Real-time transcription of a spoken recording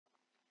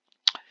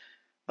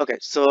Okay,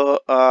 so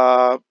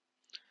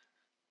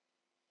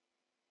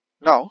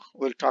now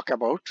we'll talk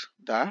about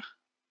the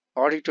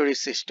auditory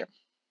system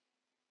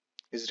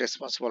is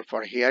responsible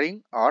for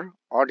hearing or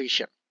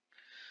audition.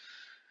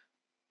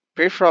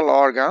 Peripheral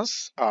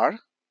organs are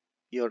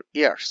your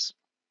ears,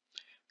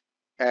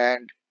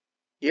 and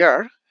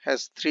ear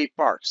has three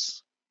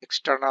parts: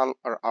 external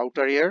or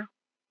outer ear,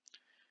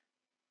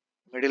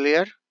 middle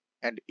ear,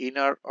 and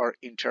inner or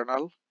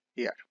internal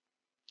ear.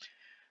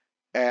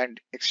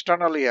 And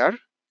external ear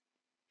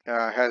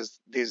has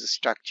these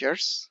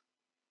structures,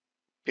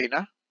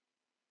 pinna,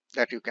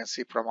 that you can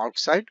see from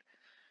outside.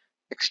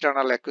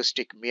 External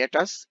acoustic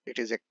meatus, it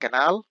is a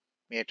canal.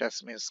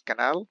 Meatus means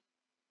canal.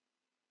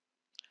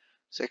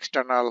 So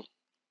external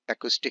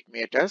acoustic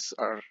meatus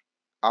or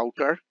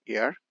outer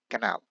ear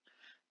canal,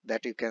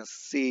 that you can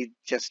see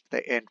just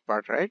the end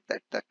part, right?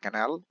 That the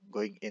canal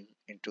going in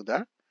into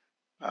the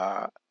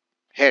uh,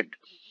 head.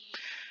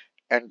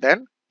 And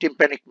then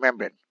tympanic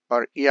membrane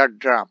or ear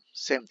drum,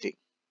 same thing.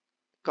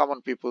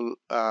 Common people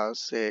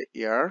say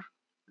ear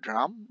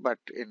drum, but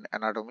in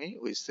anatomy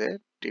we say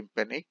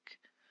tympanic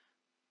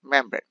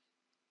membrane.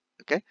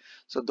 Okay,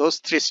 so those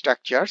three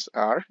structures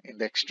are in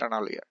the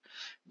external ear.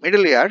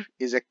 Middle ear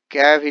is a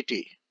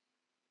cavity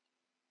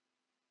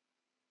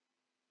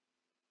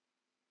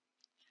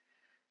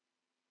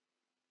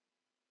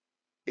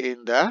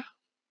in the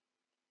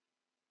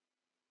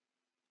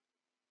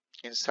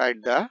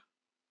inside the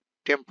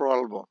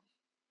temporal bone.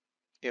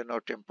 You know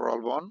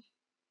temporal bone.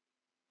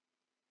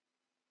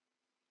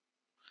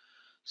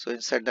 So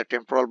inside the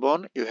temporal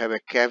bone, you have a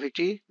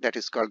cavity that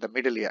is called the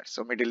middle ear.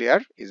 So middle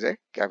ear is a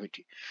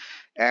cavity.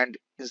 And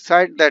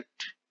inside that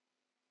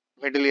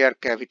middle ear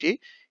cavity,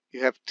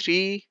 you have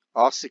three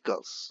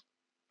ossicles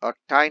or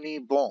tiny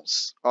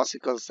bones.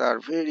 Ossicles are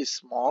very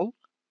small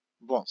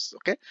bones,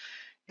 okay?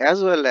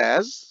 As well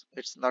as,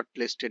 it's not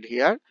listed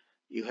here,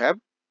 you have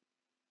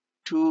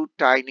two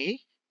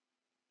tiny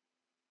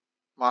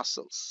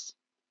muscles.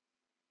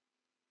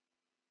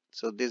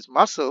 So these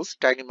muscles,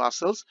 tiny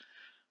muscles,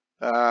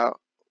 uh,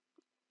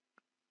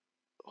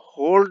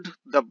 hold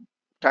the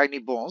tiny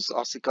bones,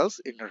 ossicles,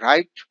 in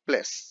right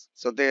place.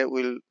 So they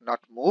will not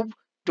move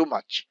too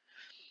much.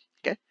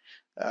 Okay.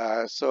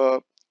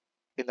 So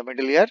in the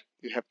middle ear,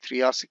 you have three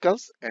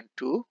ossicles and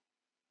two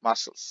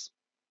muscles.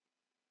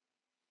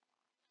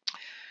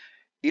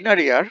 Inner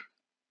ear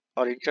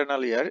or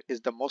internal ear is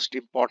the most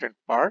important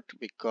part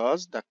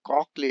because the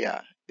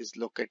cochlea is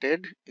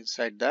located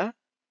inside the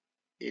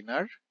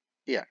inner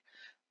ear.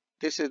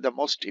 This is the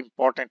most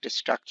important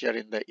structure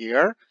in the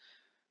ear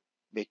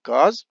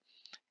because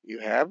you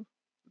have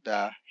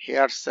the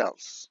hair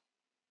cells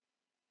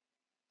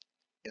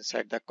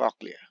inside the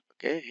cochlea.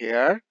 Okay,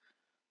 hair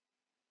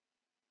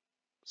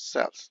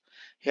cells.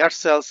 Hair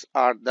cells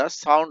are the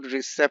sound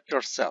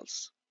receptor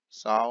cells.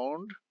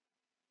 Sound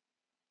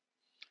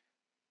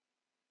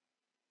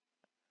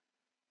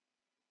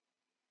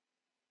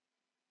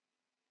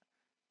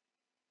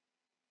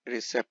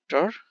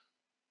receptor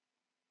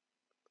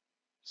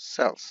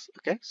cells.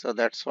 Okay, so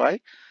that's why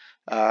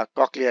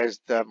cochlea is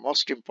the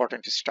most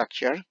important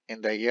structure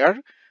in the ear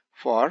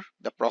for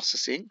the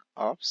processing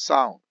of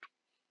sound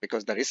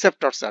because the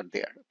receptors are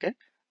there. Okay,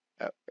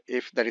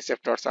 if the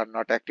receptors are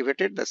not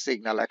activated, the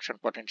signal action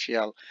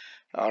potential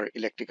or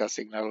electrical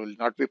signal will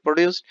not be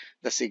produced.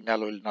 The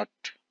signal will not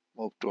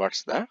move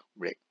towards the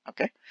brain.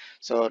 Okay,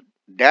 so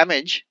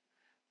damage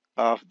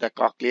of the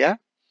cochlea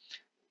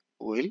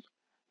will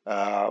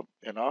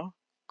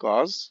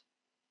cause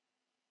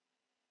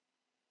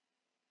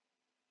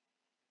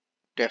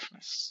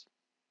deafness.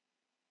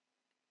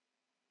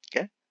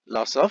 Okay,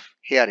 loss of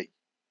hearing.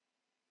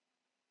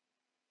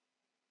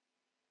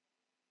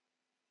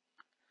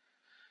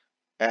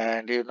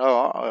 And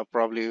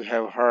probably you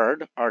have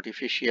heard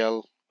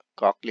artificial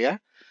cochlea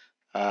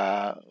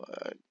uh,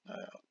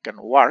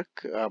 can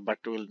work, but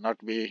will not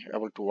be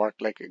able to work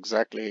like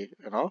exactly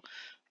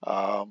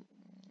um,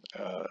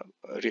 uh,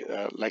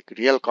 like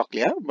real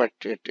cochlea, but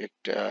it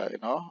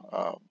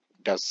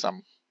does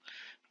some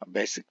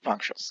basic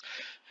functions,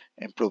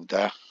 improve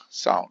the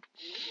sound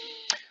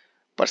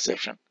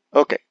perception.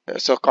 Okay,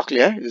 so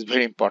cochlea is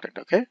very important,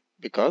 okay,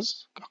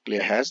 because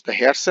cochlea has the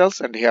hair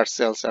cells and hair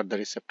cells are the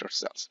receptor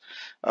cells.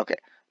 Okay,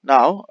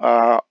 now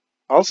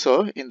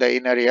also in the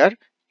inner ear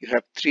you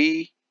have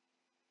three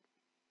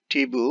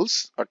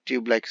tubules or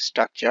tube-like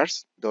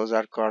structures. Those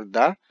are called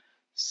the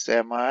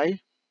semicircular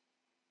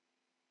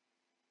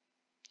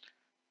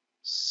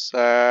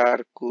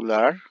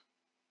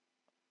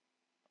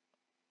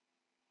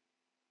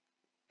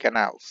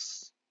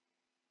canals.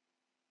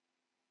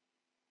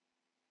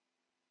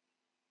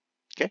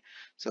 Okay,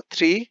 so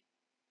three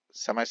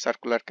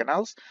semicircular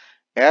canals,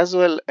 as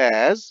well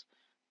as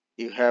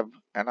you have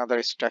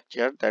another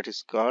structure that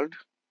is called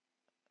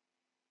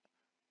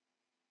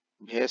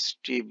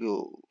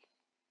vestibule.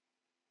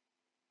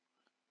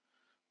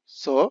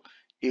 So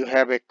you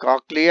have a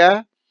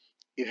cochlea,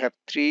 you have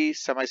three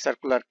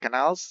semicircular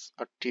canals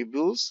or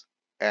tubules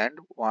and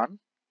one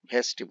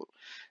vestibule.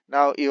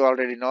 Now you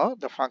already know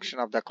the function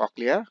of the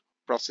cochlea,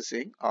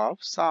 processing of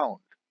sound.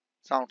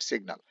 sound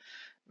signal.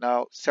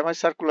 Now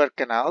semicircular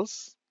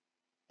canals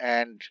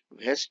and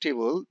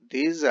vestibule,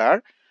 these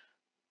are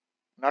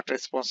not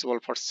responsible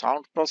for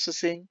sound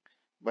processing,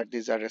 but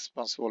these are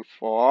responsible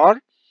for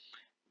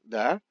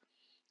the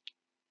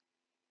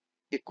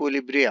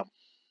equilibrium,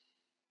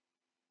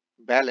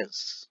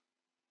 balance,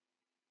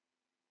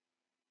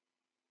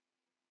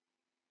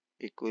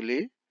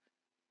 equilibrium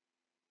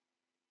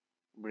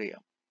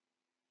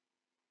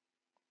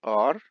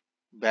or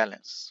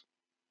balance,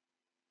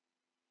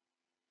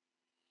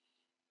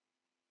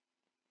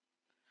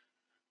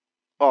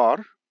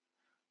 or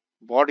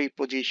body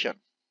position.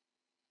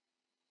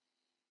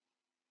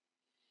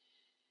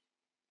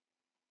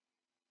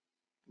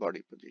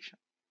 Body position.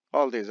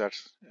 All these are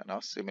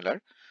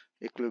similar.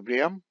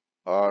 Equilibrium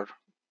or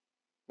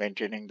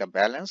maintaining the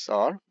balance,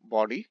 or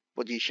body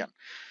position.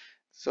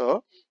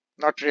 So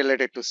not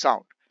related to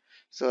sound.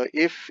 So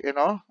if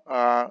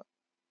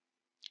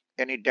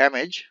any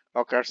damage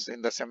occurs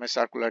in the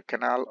semicircular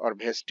canal or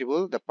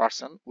vestibule, the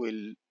person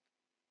will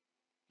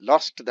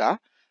lost the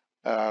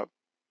uh,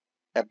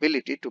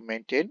 ability to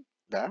maintain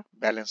the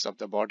balance of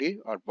the body,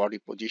 or body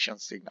position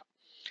signal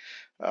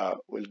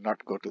will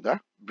not go to the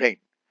brain.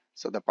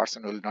 So the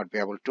person will not be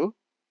able to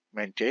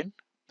maintain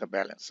the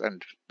balance.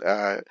 And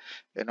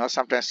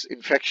sometimes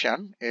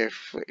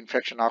if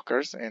infection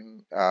occurs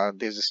in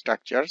these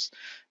structures,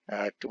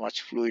 too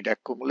much fluid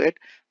accumulate,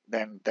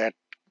 then that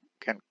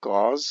can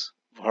cause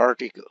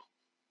vertigo.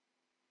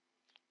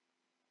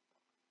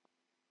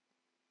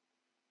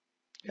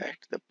 Right?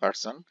 The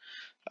person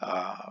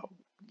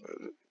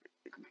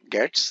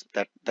gets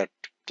that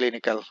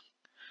clinical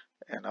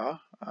you know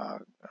uh,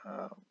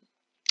 uh,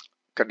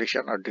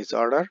 condition or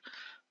disorder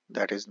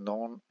that is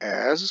known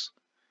as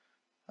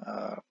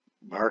uh,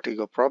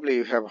 vertigo. Probably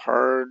you have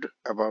heard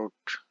about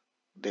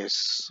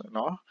this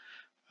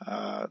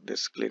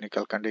this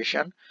clinical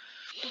condition.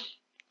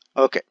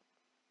 Okay,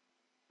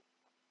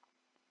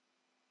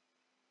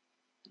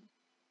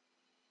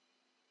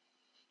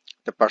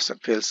 the person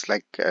feels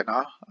like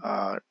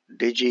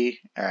dizzy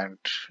and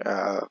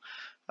uh,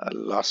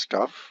 lost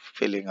of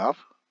feeling of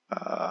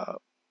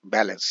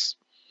balance.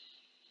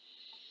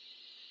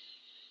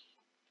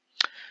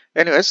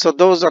 Anyway, so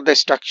those are the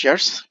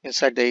structures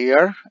inside the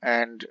ear,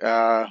 and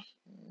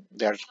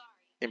their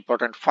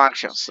important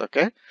functions.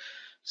 Okay,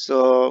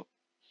 so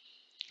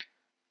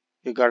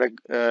you got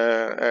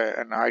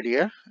an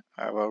idea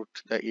about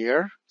the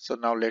ear. So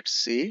now let's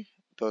see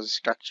those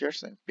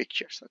structures and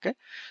pictures. Okay,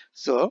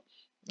 so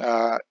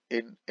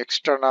in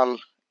external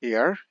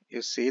ear,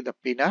 you see the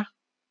pinna,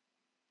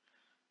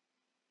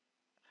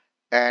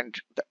 and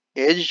the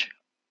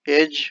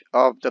edge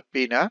of the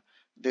pinna,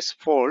 this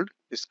fold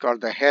is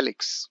called the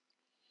helix.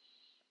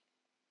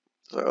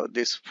 So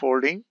this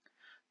folding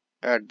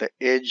at the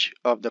edge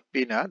of the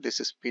pinna, this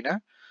is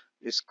pinna,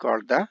 is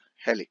called the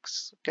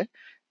helix. Okay,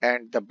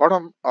 and the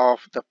bottom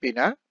of the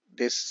pinna,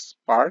 this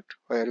part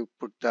where you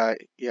put the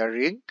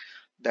earring,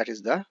 that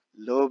is the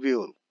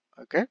lobule.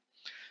 Okay,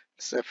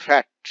 it's a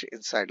fat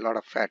inside, a lot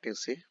of fat, you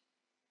see.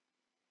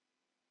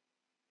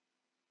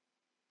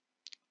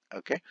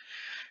 Okay,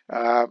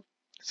 uh,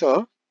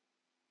 so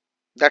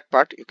that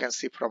part you can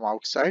see from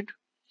outside,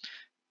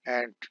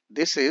 and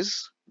this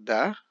is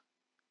the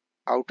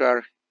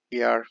outer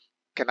ear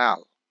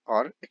canal,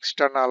 or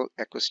external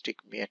acoustic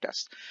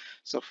meatus.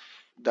 So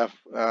the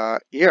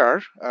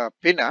ear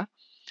pinna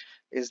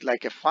is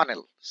like a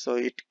funnel, so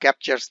it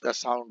captures the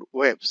sound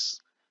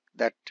waves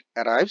that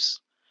arrives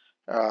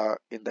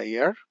in the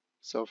ear.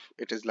 So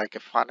it is like a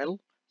funnel,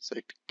 so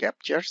it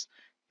captures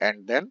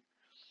and then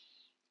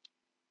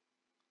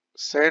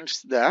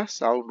sends the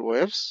sound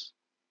waves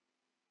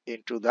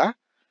into the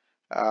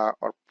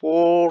or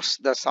pours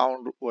the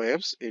sound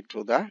waves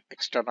into the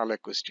external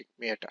acoustic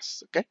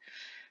meatus. Okay,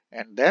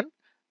 and then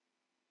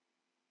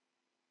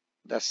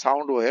the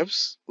sound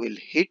waves will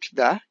hit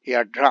the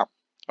eardrum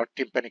or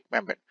tympanic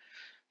membrane.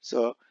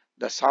 So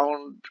the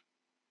sound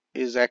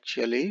is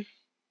actually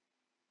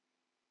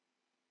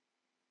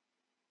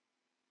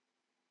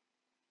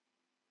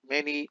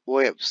many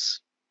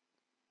waves.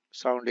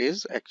 Sound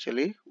is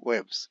actually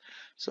waves.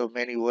 So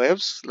many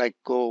waves like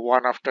go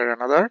one after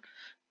another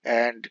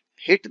and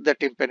hit the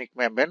tympanic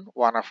membrane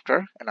one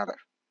after another.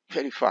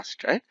 Very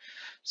fast, right?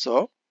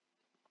 So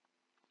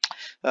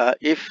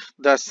if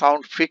the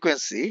sound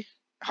frequency,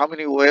 how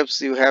many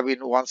waves you have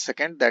in 1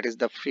 second, that is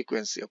the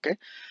frequency. Okay,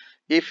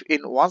 if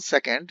in 1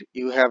 second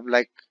you have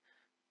like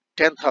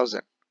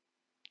 10,000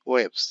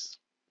 waves,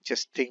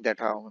 just think that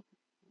how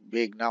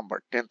big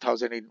number,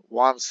 10,000 in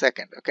 1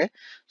 second. Okay,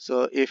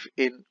 so if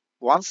in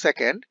 1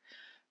 second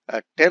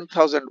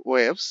 10,000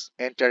 waves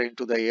enter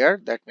into the air,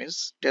 that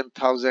means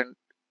 10,000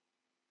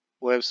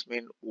 waves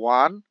mean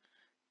 1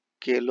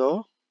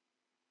 kilohertz.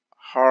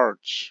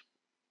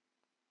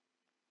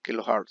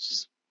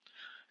 Kilohertz.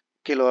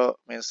 Kilo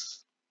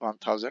means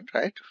 1,000,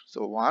 right?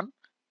 So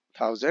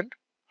 1,000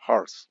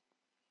 hertz.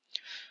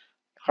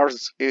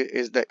 Hertz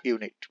is the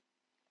unit.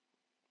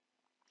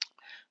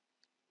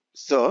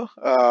 So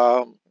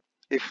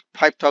if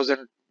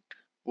 5,000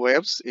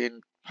 waves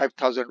in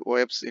 5,000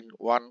 waves in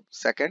 1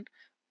 second,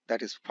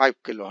 that is 5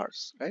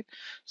 kilohertz, right?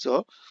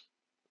 So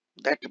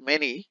that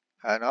many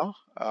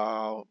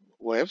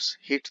waves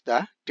hit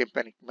the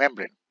tympanic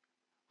membrane,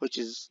 which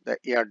is the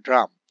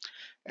eardrum,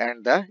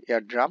 and the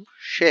eardrum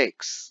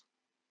shakes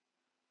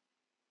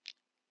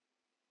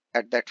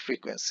at that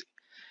frequency.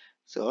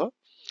 So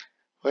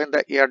when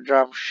the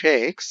eardrum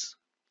shakes,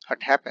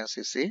 what happens,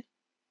 you see,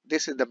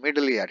 this is the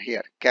middle ear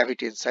here,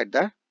 cavity inside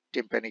the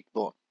tympanic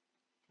bone,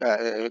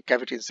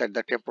 cavity inside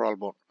the temporal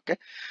bone. Okay,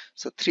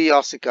 so three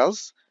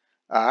ossicles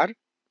are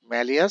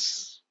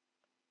malleus,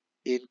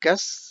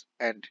 incus,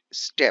 and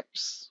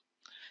steps.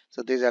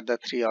 So these are the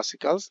three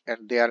ossicles,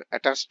 and they are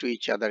attached to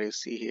each other. You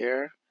see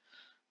here,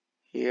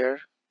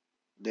 here,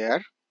 they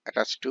are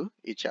attached to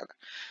each other.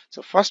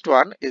 So first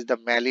one is the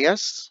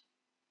malleus,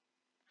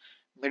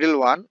 middle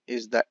one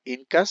is the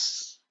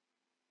incus,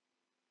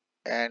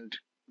 and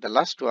the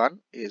last one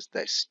is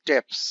the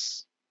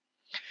steps.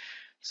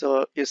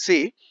 So you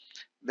see,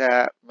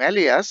 the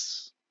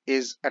malleus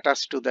is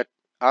attached to the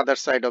other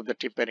side of the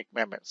tympanic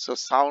membrane. So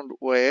sound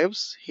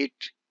waves hit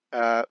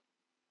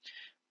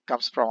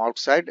comes from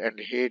outside and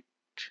hit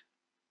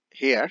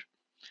here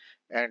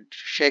and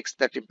shakes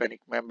the tympanic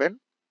membrane.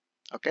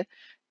 Okay,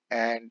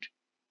 and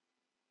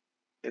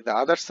in the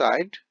other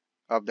side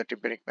of the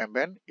tympanic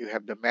membrane, you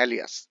have the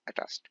malleus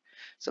attached.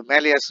 So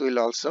malleus will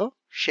also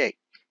shake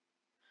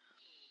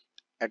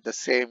at the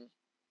same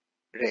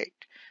rate.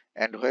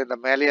 And when the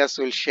malleus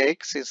will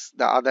shake, since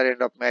the other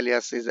end of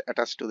malleus is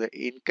attached to the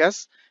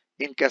incus,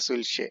 incus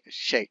will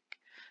shake,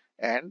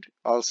 and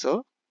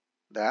also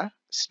the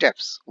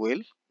steps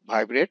will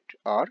vibrate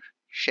or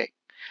shake.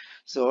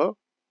 So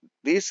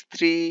these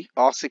three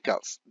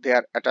ossicles, they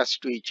are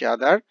attached to each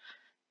other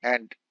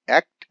and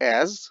act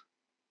as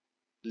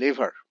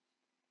lever.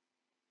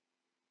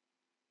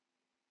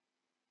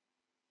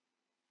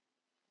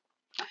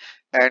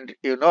 And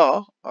you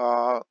know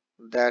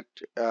that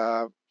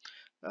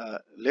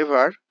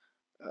lever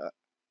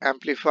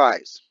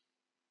amplifies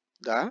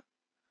the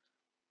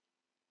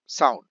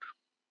sound.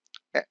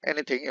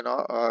 Anything,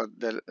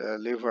 the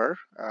lever,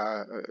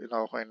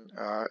 when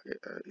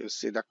you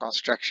see the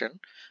construction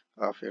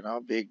of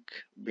big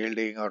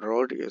building or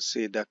road, you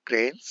see the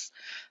cranes.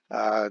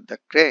 The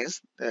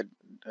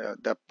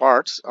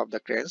parts of the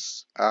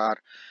cranes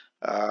are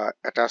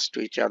attached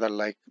to each other,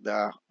 like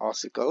the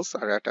ossicles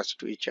are attached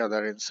to each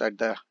other inside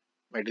the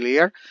middle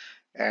ear,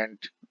 and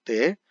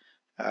they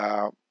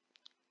uh,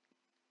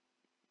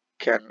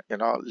 can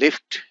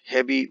lift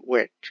heavy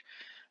weight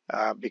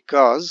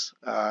because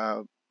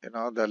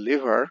the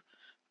lever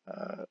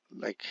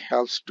like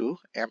helps to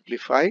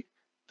amplify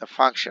the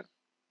function.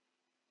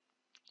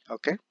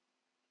 Okay,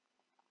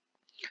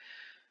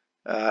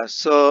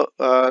 so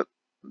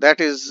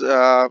that is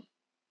the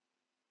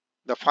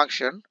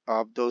function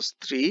of those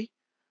three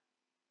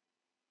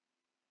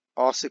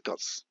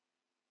ossicles.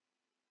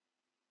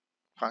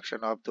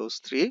 Function of those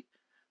three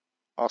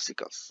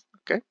ossicles.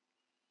 Okay.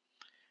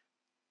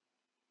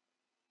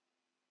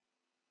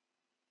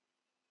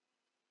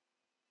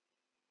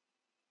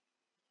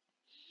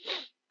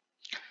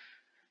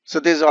 So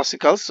these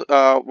ossicles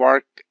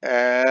work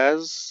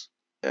as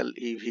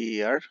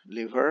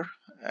lever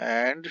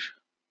and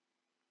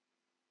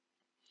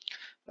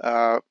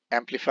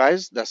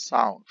amplifies the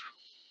sound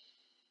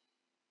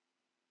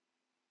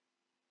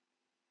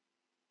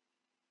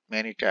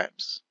many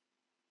times.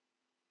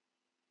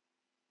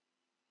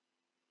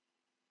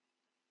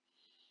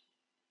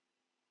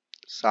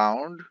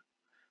 Sound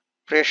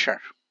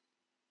pressure,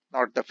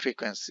 not the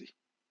frequency.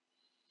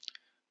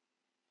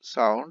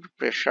 Sound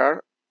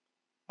pressure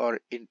or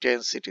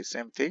intensity,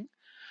 same thing.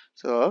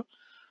 So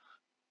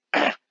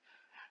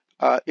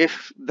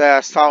if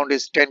the sound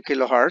is 10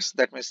 kilohertz,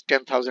 that means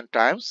 10,000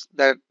 times.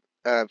 That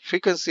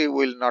frequency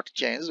will not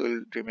change,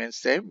 will remain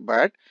same,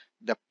 but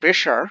the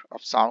pressure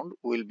of sound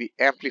will be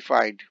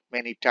amplified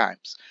many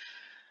times.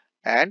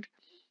 And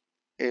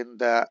in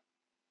the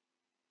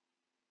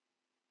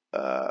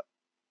uh,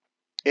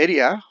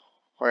 area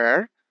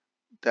where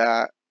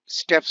the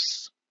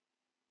steps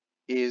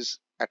is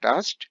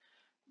attached,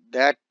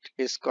 that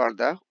is called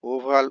the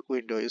oval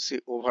window. You see,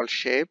 oval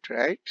shaped,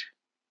 right?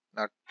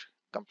 Not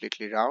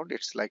completely round,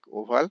 it's like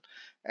oval,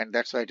 and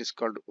that's why it is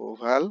called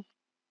oval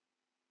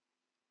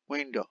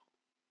window.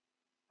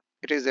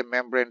 It is a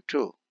membrane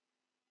too.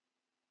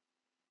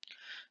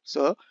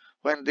 So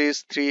when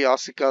these three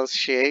ossicles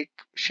shake,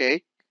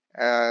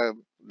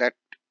 that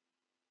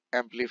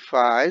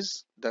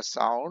amplifies the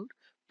sound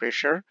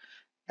pressure,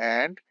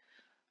 and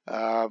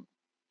uh,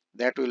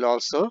 that will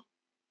also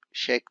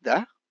shake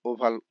the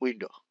oval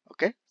window.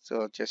 Okay,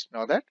 so just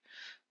know that.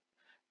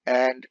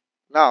 And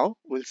now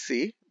we'll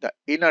see the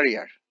inner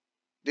ear.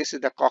 This is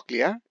the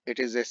cochlea. It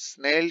is a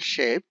snail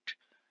shaped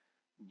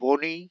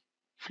bony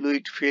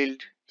fluid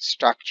filled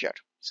structure.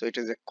 So it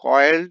is a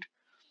coiled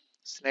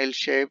snail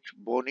shaped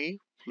bony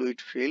fluid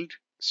filled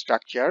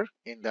structure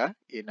in the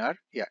inner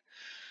ear.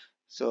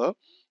 So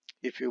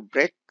if you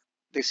break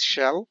this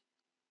shell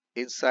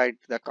inside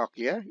the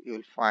cochlea, you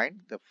will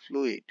find the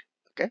fluid.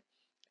 Okay,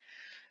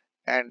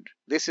 And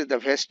this is the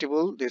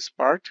vestibule, this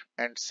part,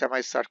 and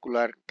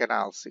semicircular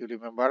canals. You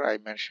remember I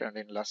mentioned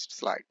in last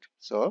slide.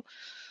 So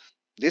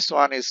this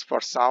one is for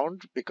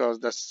sound because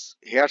the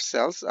hair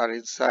cells are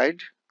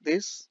inside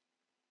this.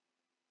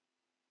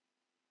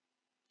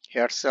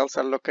 Hair cells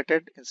are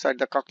located inside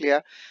the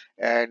cochlea,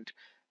 and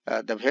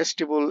the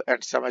vestibule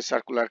and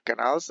semicircular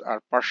canals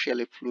are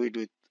partially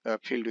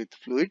filled with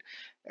fluid.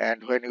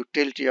 And when you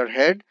tilt your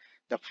head,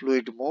 the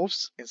fluid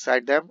moves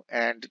inside them,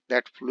 and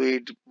that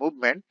fluid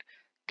movement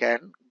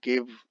can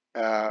give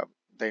the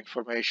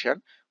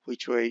information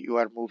which way you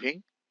are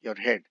moving your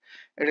head.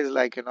 It is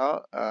like,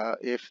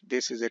 if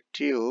this is a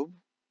tube,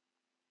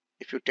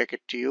 if you take a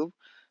tube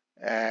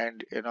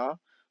and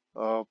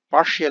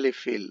partially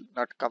fill,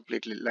 not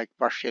completely, like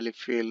partially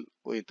fill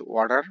with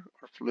water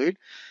or fluid.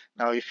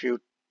 Now if you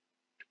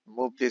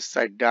move this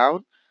side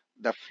down,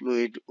 the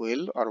fluid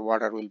will or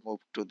water will move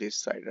to this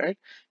side, right?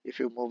 If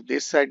you move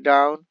this side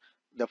down,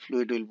 the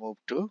fluid will move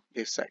to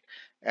this side.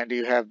 And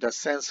you have the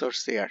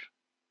sensors here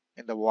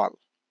in the wall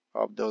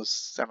of those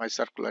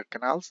semicircular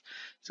canals,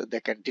 so they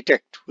can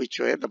detect which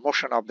way the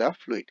motion of the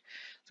fluid.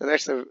 So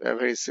that's a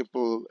very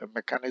simple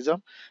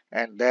mechanism,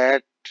 and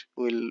that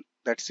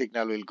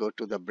signal will go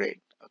to the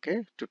brain,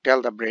 okay, to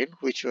tell the brain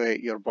which way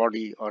your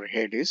body or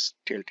head is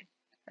tilting,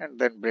 and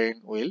then brain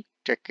will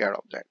take care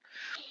of that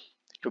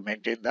to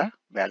maintain the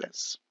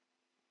balance.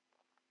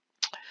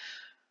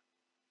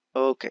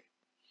 Okay,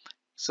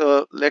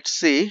 so let's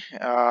see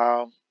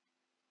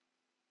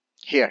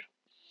here.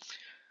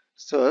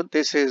 So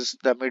this is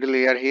the middle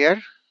ear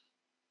here,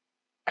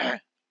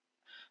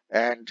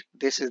 and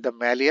this is the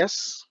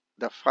malleus,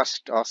 the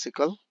first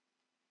ossicle.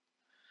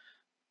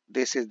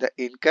 This is the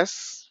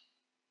incus,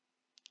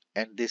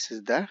 and this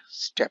is the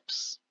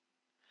steps.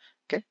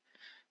 Okay,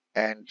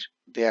 and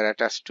they are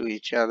attached to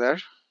each other.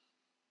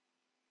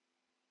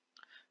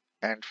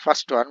 And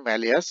first one,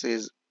 malleus,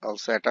 is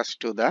also attached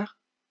to the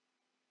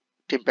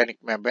tympanic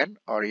membrane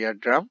or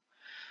eardrum.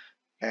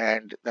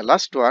 And the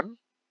last one,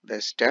 the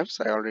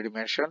steps I already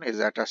mentioned, is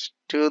attached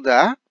to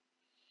the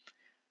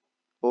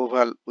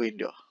oval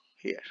window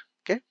here.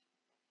 Okay,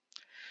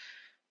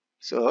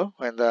 so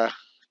when the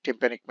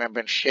tympanic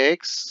membrane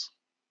shakes,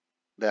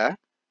 the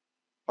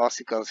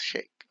ossicles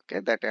shake.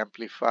 Okay, that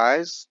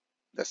amplifies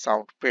the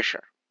sound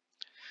pressure.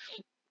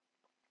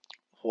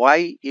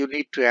 Why you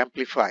need to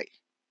amplify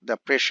the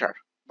pressure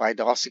by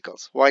the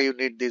ossicles? Why you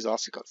need these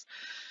ossicles?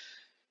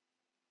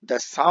 The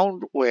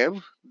sound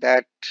wave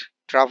that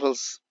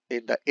travels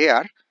in the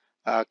air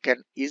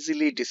can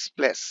easily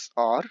displace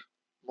or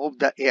move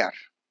the air.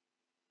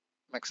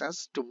 Makes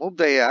sense? To move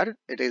the air,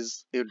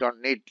 you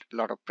don't need a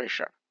lot of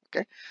pressure.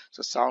 Okay,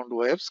 so sound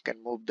waves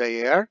can move the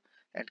air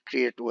and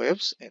create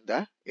waves in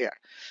the air.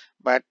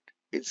 But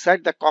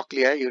inside the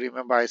cochlea, you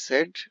remember I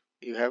said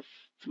you have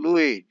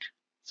fluid.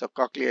 So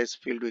cochlea is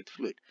filled with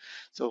fluid.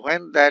 So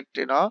when that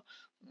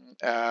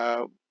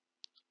uh,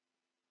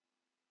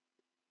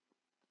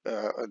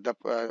 the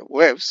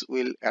waves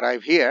will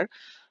arrive here,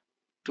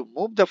 to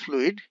move the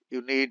fluid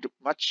you need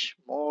much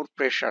more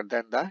pressure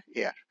than the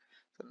air.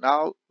 So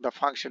now the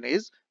function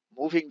is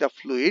moving the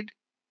fluid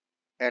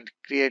and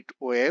create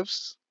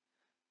waves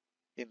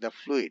in the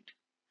fluid.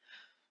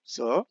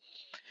 So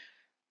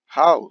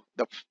how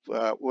the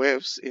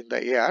waves in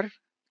the air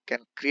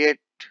can create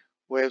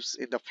waves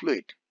in the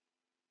fluid?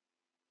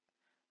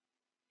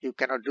 You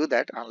cannot do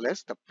that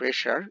unless the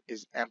pressure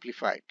is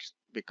amplified,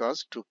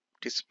 because to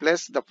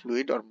displace the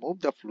fluid or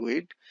move the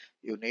fluid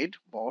you need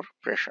more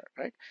pressure,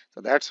 right?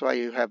 So that's why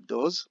you have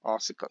those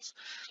ossicles.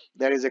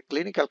 There is a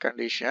clinical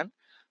condition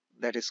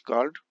that is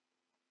called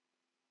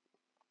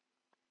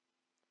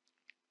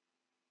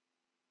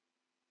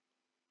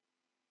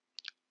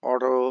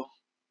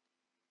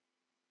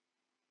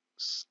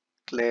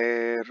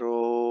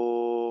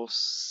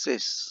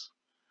otosclerosis.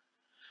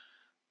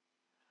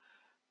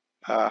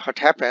 What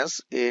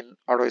happens in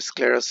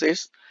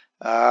otosclerosis?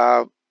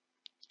 Uh,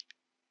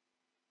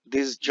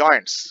 these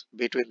joints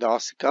between the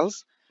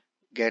ossicles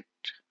get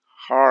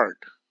hard.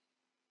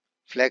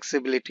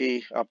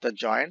 Flexibility of the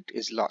joint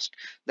is lost.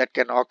 That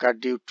can occur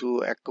due to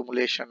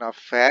accumulation of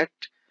fat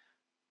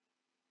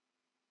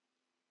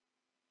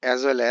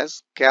as well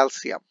as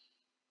calcium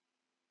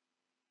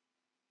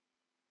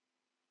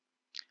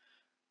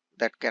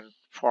that can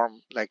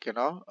form, like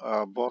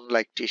bone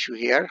like tissue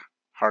here,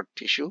 hard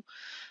tissue,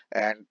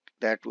 and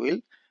that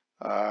will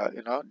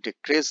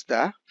decrease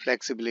the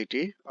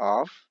flexibility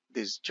of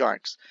these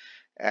joints.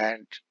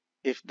 And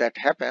if that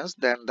happens,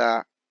 then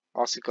the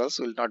ossicles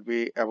will not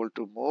be able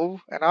to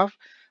move enough.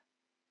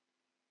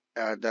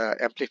 The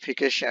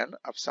amplification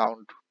of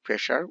sound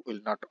pressure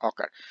will not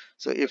occur.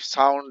 So if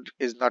sound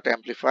is not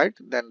amplified,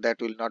 then that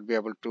will not be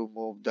able to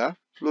move the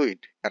fluid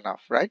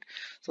enough, right?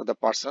 So the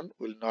person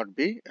will not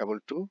be able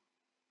to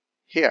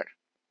hear.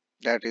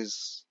 That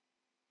is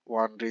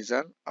one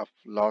reason of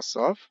loss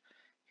of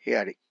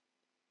hearing.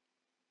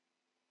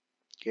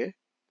 Okay,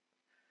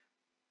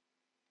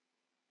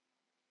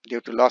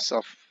 due to loss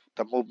of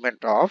the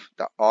movement of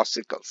the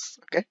ossicles.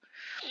 Okay,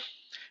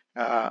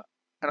 uh,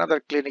 another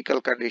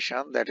clinical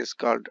condition that is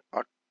called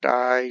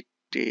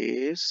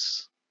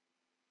is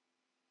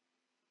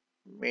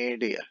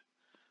media.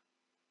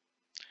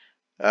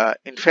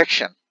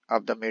 Infection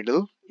of the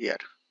middle ear.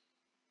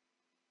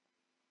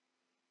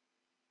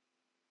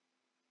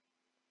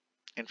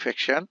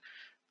 Infection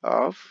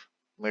of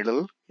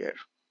middle ear.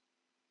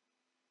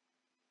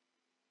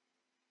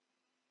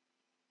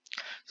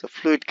 So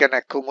fluid can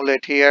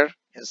accumulate here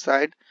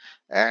inside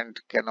and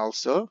can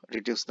also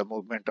reduce the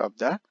movement of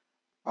the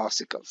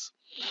ossicles.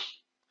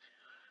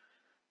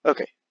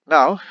 Okay,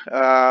 now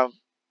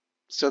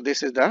so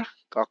this is the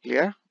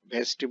cochlea,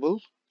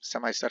 vestibule,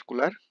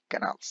 semicircular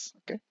canals.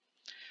 Okay,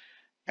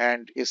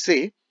 and you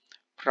see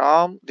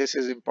from this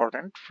is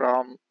important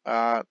from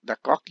the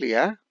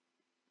cochlea,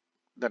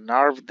 the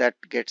nerve that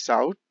gets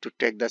out to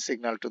take the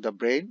signal to the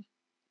brain,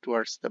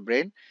 towards the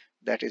brain,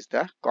 that is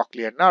the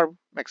cochlear nerve,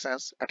 makes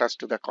sense, attached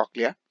to the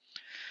cochlea,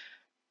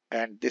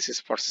 and this is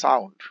for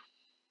sound,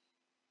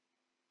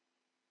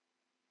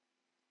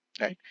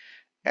 right?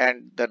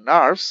 And the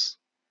nerves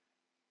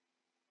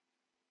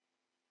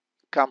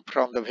come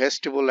from the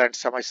vestibule and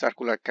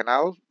semicircular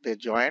canal. They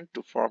join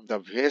to form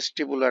the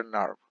vestibular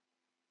nerve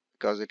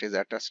because it is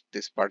attached,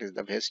 this part is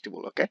the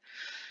vestibule. Okay,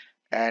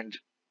 and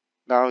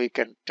now you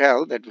can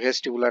tell that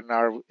vestibular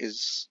nerve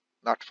is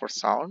not for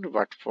sound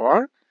but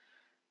for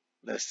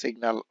the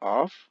signal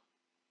of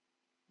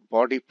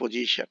body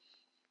position.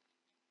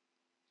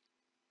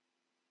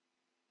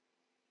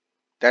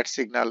 That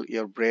signal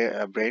your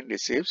brain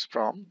receives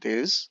from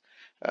this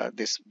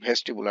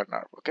vestibular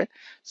nerve. Okay,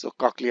 so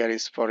cochlear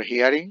is for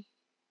hearing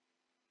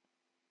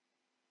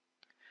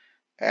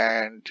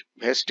and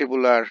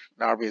vestibular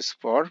nerve is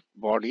for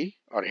body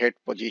or head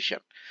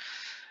position,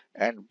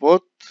 and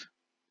both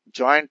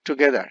joined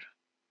together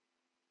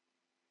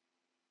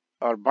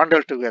or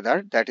bundled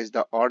together, that is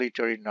the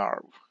auditory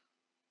nerve.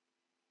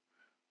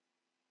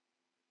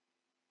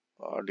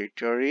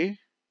 Auditory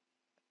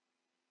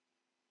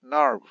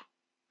nerve,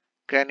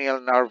 cranial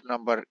nerve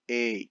number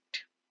 8.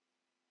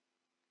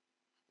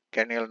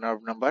 Cranial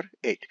nerve number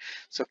 8.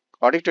 So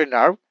auditory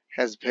nerve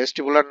has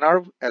vestibular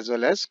nerve as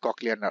well as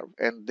cochlear nerve,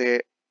 and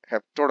they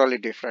have totally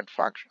different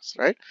functions,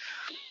 right?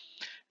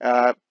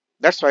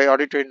 That's why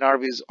auditory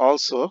nerve is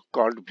also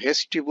called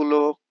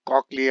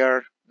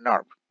vestibulocochlear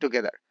nerve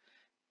together.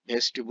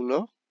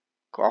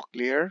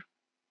 Vestibulocochlear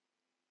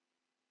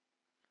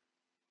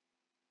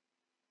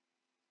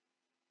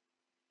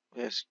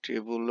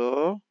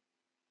vestibulocochlear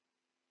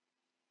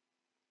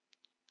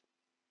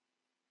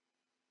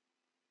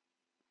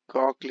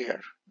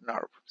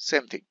nerve,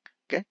 same thing.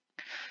 Okay,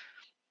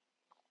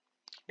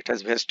 it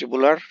has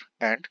vestibular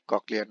and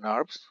cochlear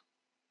nerves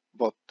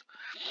both.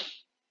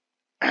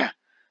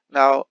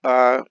 Now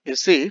you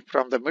see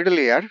from the middle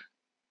ear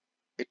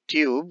a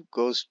tube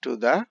goes to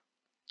the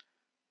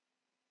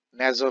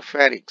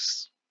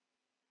nasopharynx.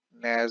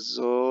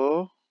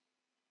 Nasopharynx,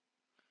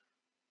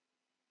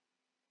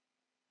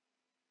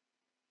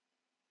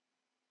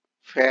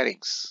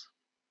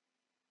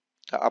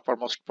 the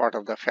uppermost part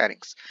of the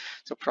pharynx.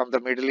 So from the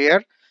middle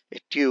ear, a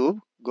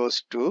tube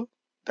goes to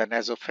the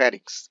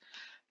nasopharynx,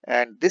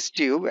 and this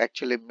tube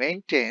actually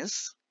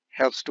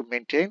helps to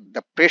maintain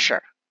the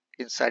pressure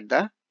inside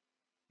the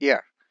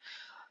ear.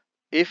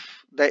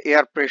 If the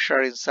air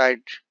pressure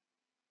inside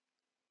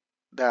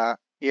the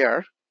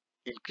ear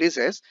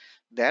increases,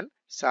 then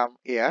some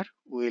air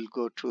will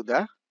go to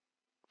the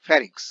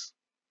pharynx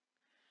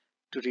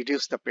to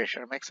reduce the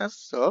pressure. Makes sense?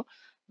 So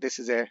this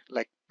is a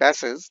like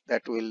passage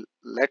that will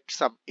let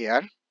some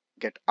air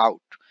get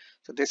out.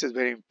 So this is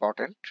very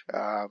important.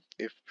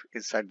 If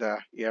inside the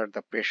air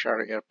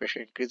air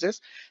pressure increases,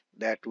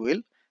 that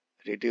will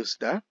reduce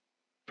the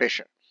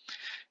pressure.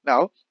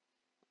 Now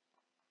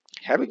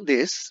having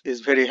this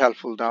is very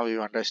helpful, now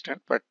you understand,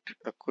 but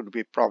could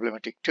be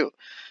problematic too.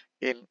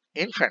 In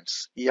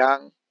infants,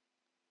 young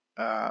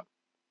uh,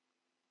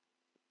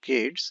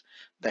 kids,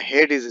 the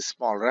head is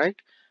small, right?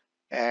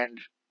 And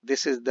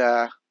this is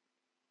the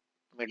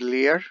middle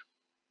ear,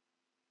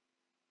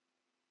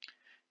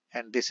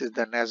 and this is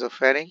the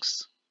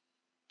nasopharynx.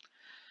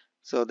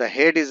 So the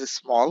head is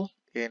small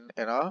in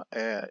a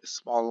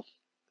small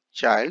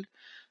child,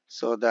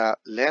 so the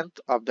length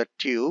of the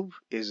tube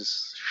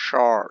is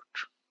short.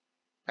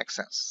 Makes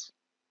sense.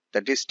 The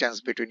distance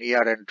between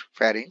ear and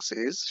pharynx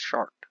is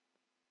short,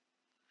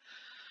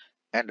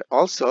 and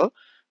also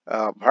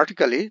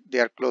vertically they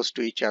are close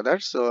to each other,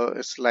 so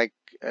it's like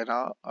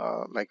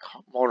like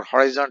more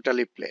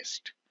horizontally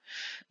placed.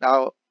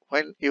 Now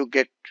when you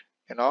get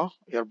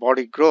your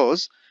body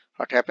grows,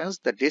 what happens,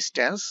 the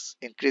distance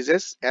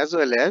increases as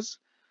well as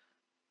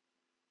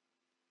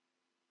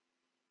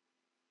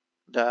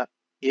the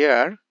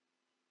ear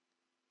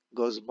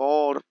goes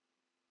more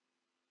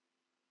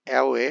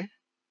away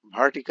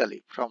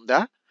vertically from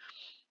the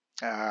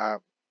uh,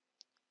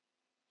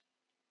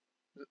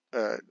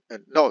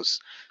 nose.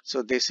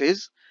 So this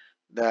is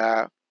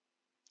the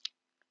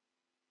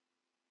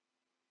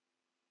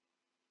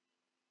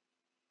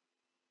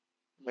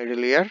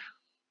middle ear,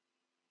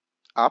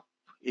 up,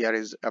 ear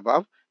is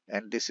above,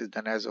 and this is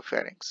the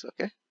nasopharynx.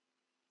 Okay,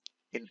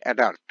 in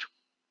adult.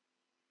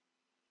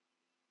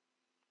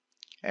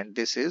 and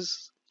this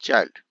is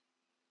child,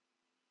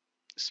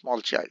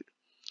 small child.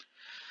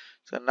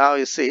 So now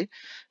you see,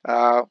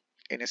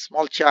 in a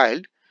small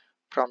child,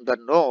 from the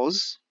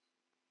nose,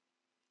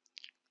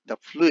 the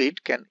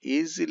fluid can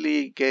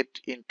easily get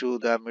into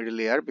the middle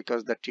ear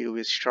because the tube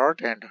is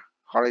short and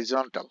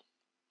horizontal.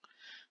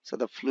 So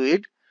the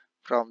fluid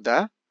from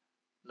the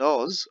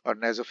nose or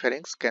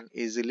nasopharynx can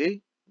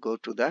easily go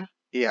to the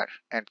ear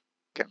and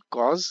can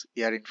cause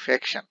ear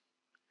infection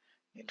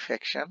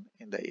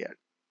in the ear.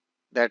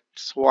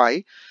 That's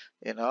why,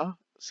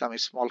 some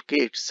small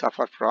kids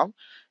suffer from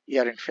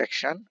ear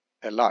infection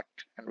a lot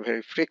and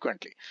very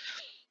frequently.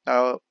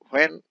 Now,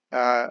 when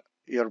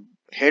your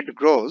head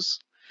grows,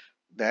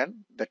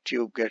 then the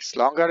tube gets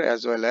longer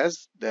as well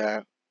as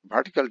the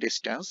vertical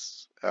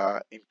distance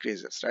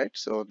increases, right?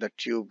 So the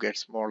tube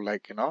gets more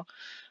like,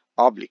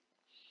 oblique.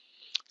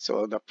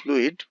 So the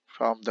fluid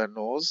from the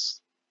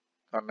nose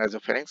or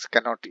nasopharynx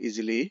cannot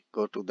easily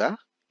go to the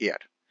ear.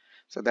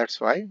 So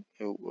that's why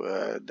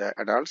the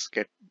adults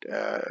get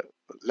uh,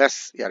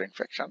 less ear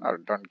infection or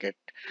don't get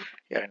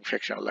ear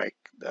infection like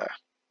the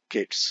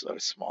kids or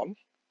small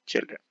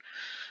children.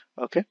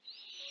 Okay.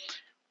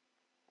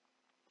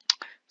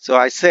 So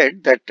I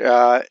said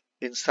that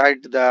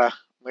inside the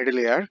middle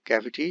ear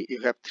cavity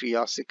you have three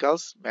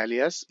ossicles,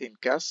 malleus,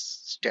 incus,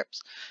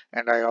 steps,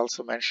 and I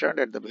also mentioned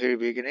at the very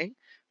beginning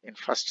in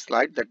first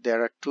slide that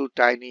there are two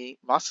tiny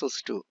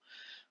muscles too.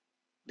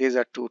 These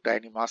are two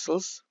tiny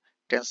muscles.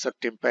 Tensor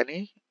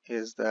tympani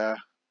is the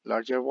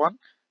larger one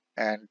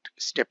and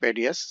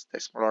stapedius the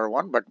smaller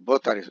one, but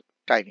both are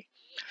tiny.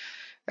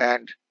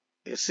 And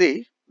you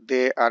see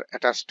they are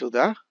attached to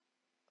the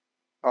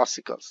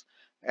ossicles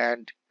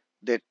and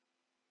they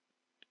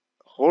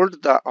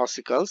hold the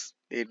ossicles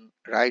in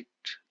right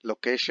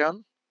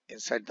location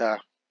inside the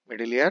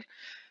middle ear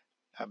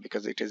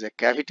because it is a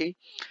cavity.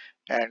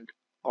 And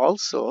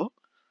also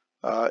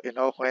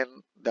when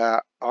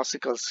the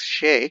ossicles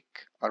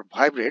shake or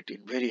vibrate in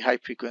very high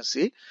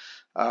frequency,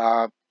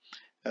 uh,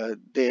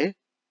 they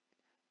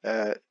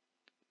uh,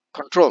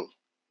 control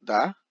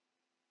the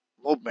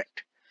movement.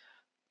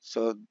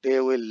 So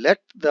they will let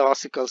the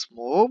ossicles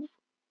move,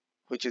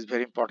 which is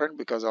very important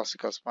because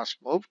ossicles must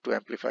move to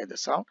amplify the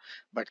sound,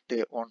 but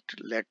they won't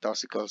let the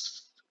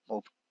ossicles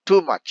move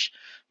too much.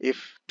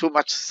 If too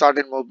much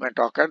sudden movement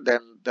occur,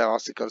 then the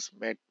ossicles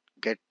may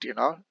get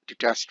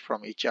detached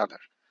from each other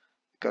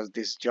because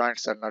these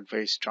joints are not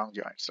very strong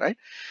joints, right?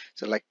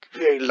 So like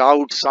very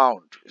loud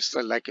sound, it's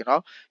like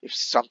if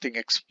something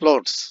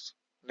explodes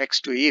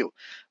next to you,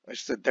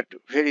 it's that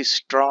very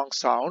strong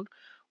sound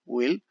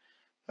will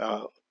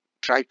uh,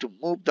 try to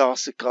move the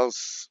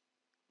ossicles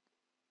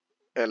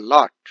a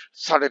lot,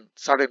 sudden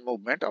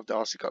movement of the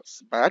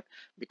ossicles, but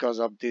because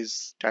of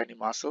these tiny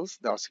muscles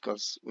the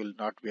ossicles will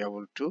not be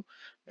able to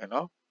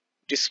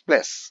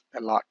displace a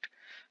lot,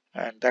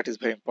 and that is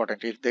very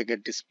important. If they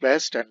get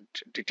displaced and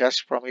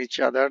detached from each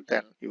other,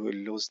 then you will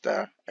lose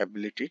the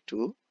ability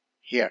to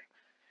hear.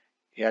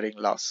 Hearing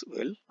loss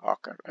will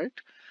occur, right?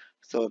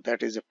 So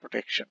that is a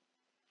protection.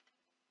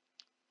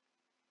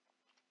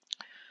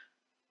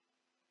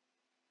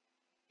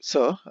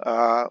 So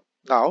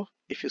now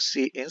if you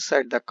see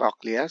inside the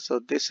cochlea, so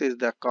this is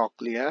the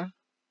cochlea,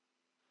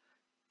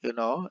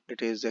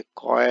 it is a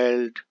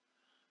coiled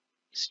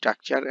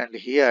structure, and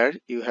here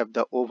you have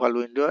the oval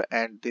window,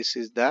 and this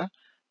is the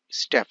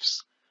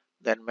steps,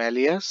 then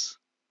malleus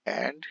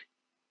and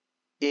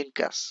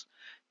incus,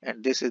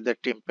 and this is the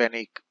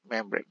tympanic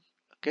membrane.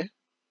 Okay,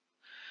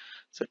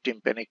 so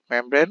tympanic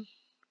membrane,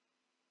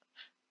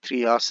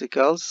 three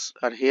ossicles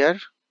are here,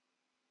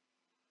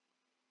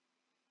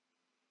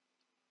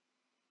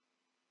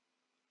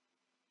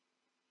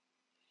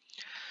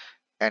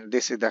 and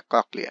this is the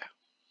cochlea.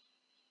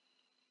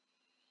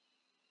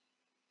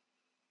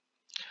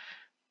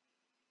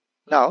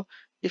 Now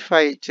if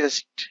I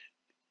just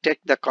take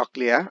the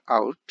cochlea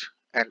out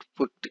and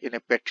put in a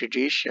petri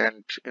dish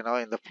and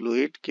in the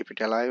fluid, keep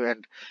it alive,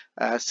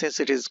 and since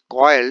it is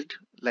coiled,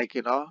 like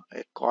a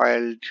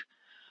coiled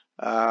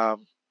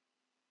um,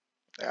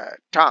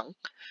 tongue,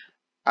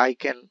 I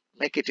can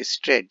make it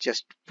straight.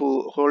 Just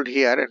hold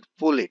here and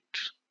pull it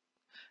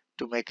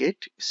to make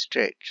it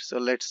straight. So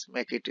let's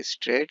make it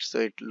straight so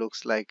it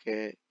looks like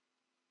a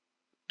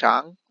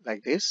tongue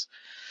like this.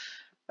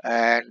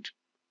 And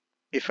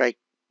if I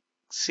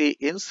see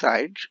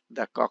inside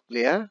the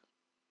cochlea,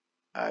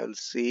 I will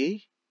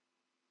see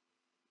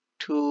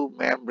two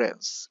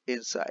membranes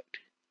inside.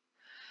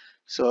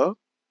 So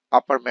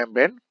upper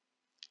membrane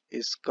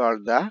is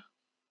called the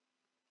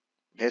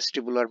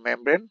vestibular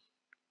membrane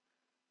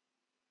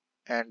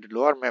and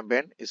lower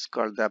membrane is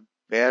called the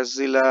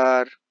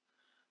basilar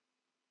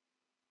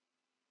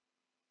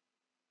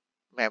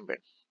membrane.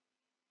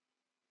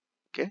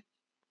 Okay,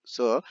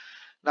 so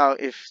now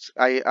if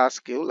I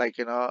ask you, like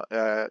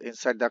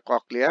inside the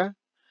cochlea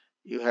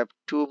you have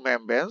two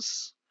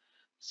membranes,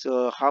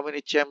 so how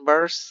many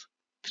chambers?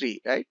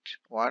 Three, right?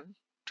 One,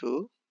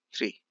 two,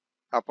 three.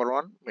 Upper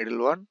one,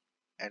 middle one,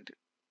 and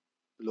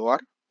lower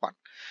one.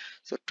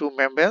 So two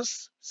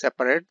membranes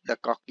separate the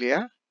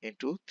cochlea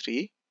into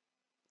three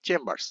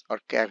chambers or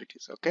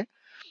cavities. Okay,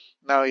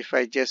 now if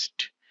I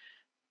just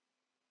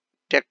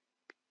take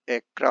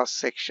a cross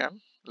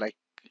section, like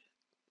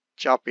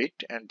chop it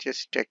and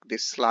just take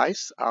this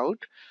slice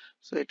out,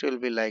 so it will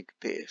be like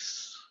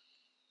this.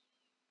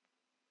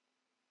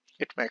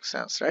 It makes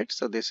sense, right?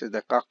 So this is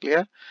the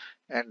cochlea,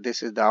 and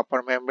this is the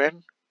upper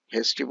membrane,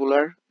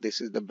 vestibular,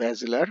 this is the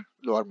basilar,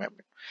 lower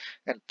membrane,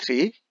 and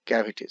three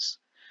cavities.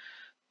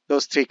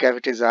 Those three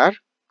cavities are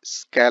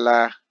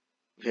scala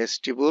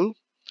vestibule,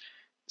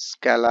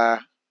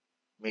 scala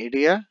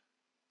media,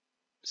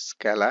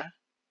 scala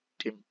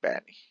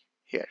tympani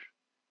here.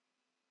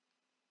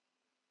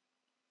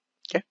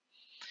 Okay,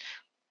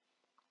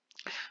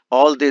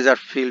 all these are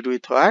filled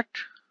with what?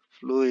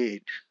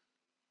 Fluid.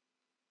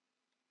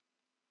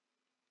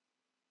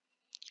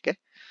 Okay,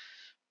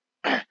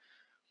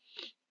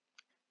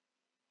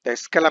 the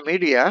scala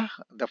media,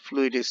 the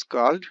fluid is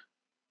called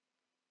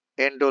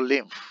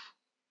endolymph,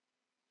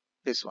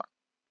 this one,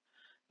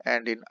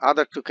 and in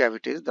other two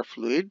cavities the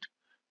fluid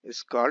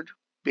is called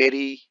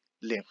perilymph.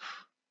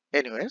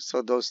 Anyway,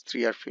 so those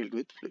three are filled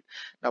with fluid.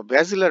 Now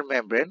basilar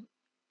membrane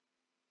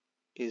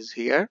is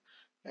here,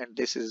 and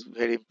this is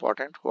very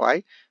important.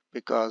 Why?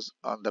 Because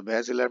on the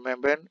basilar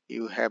membrane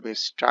you have a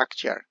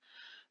structure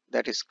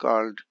that is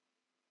called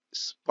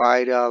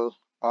spiral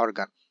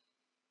organ.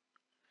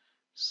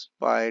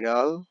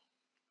 Spiral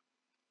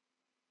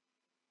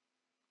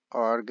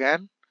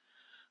organ,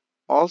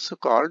 also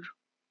called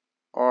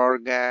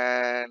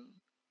organ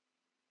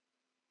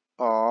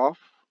of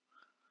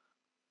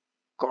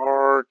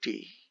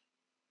Corti.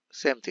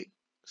 Same thing.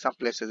 Some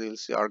places you will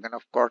see organ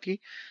of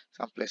Corti,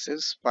 some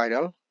places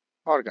spiral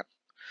organ.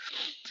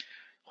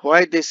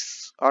 Why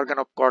this organ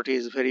of Corti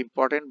is very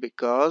important?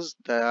 Because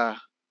the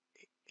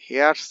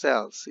hair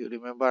cells, you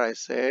remember I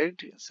said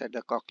inside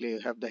the cochlea you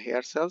have the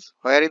hair cells.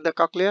 Where in the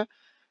cochlea?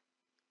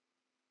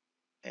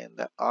 In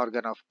the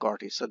organ of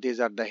Corti. So these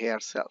are the hair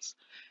cells,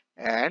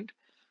 and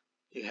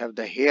you have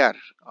the hair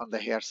on the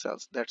hair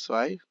cells. That's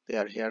why they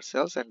are hair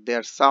cells, and they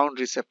are sound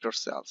receptor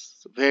cells.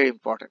 So very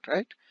important,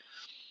 right?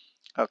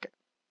 Okay,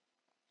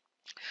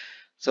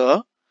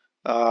 so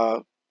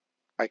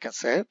I can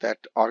say that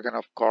organ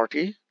of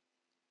Corti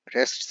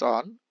rests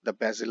on the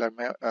basilar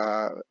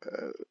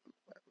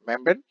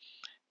membrane,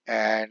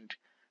 and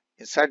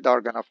inside the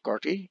organ of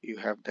Corti you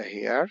have the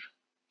hair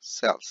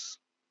cells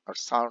or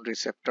sound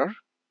receptor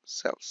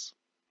cells.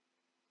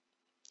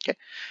 Okay,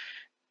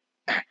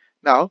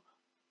 now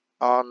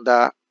on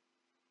the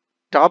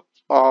top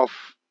of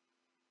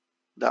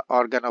the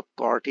organ of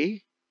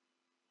Corti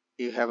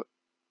you have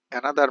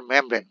another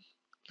membrane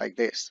like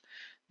this.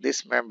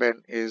 This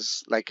membrane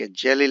is like a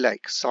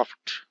jelly-like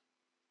soft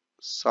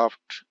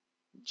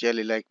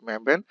jelly-like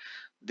membrane.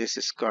 This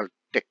is called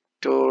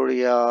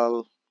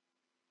tectorial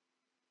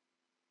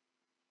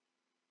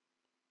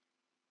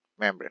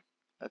membrane.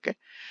 Okay,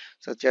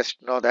 so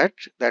just know that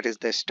that is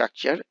the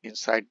structure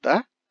inside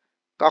the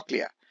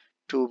cochlea.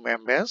 Two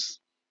membranes,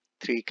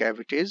 three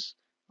cavities.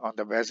 On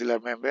the basilar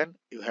membrane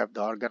you have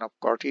the organ of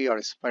Corti or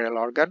spiral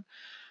organ,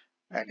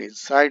 and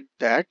inside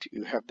that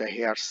you have the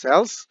hair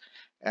cells,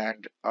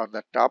 and on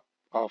the top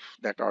of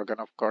that organ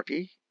of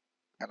Corti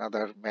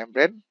another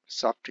membrane,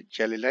 soft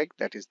jelly-like,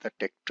 that is the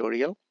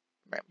tectorial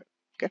membrane.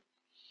 Okay,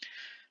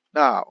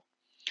 now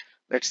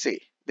let's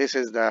see, this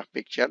is the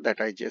picture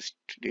that I just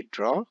did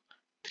draw.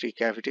 Three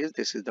cavities,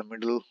 this is the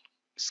middle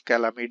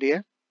scala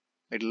media,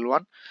 middle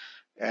one,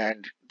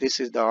 and this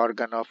is the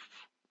organ of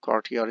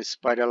Corti or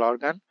spiral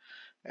organ,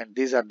 and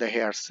these are the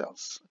hair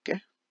cells.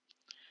 Okay,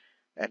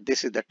 and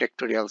this is the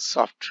tectorial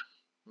soft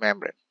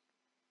membrane.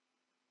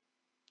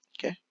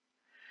 Okay,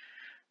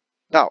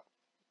 now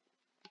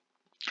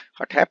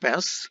what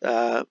happens,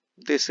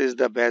 this is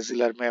the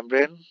basilar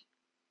membrane,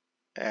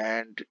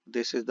 and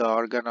this is the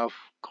organ of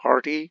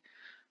Corti,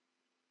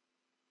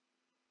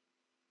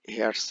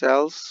 hair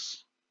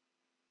cells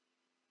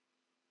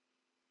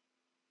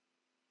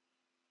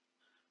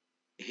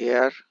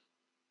here,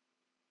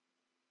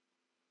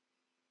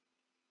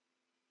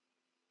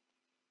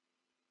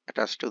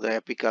 attached to the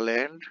apical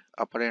end,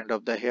 upper end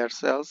of the hair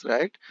cells,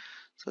 right?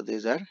 So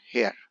these are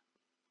hair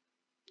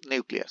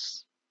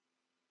nucleus.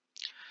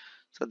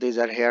 So these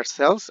are hair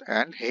cells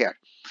and hair,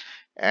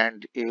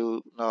 and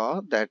you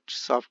know that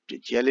soft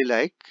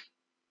jelly-like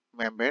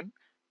membrane,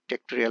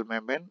 tectorial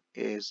membrane,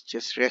 is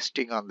just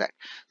resting on that.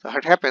 So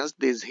what happens,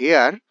 these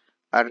hair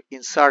are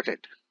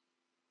inserted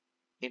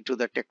into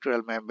the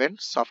tectorial membrane,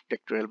 soft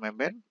tectorial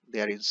membrane,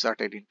 they are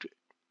inserted into it.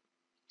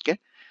 Okay,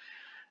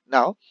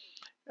 now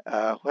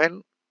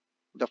when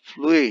the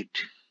fluid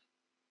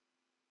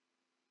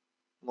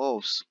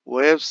moves,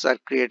 waves are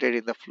created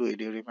in the fluid,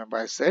 you remember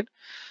I said.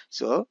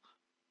 So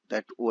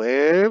that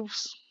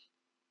waves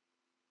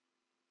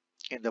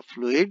in the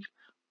fluid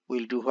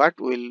will do what?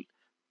 Will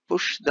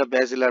push the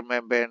basilar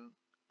membrane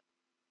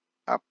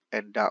up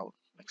and down.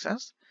 Make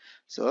sense?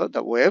 So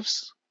the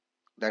waves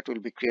that will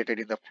be created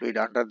in the fluid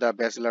under the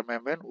basilar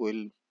membrane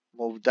will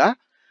move the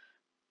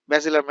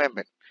basilar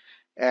membrane,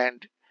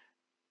 and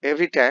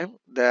every time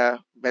the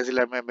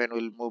basilar membrane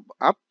will move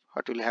up,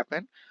 what will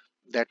happen?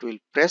 that will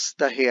press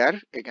the hair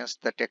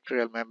against the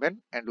tectorial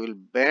membrane and will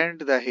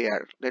bend the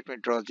hair. Let me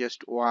draw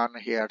just one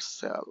hair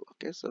cell.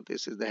 Okay, so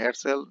this is the hair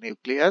cell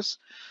nucleus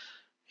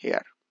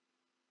here.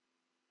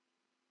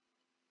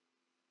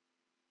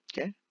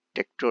 Okay,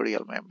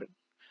 tectorial membrane.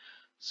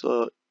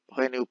 So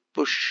when you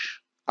push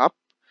up,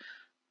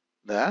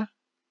 the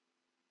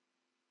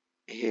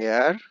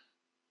hair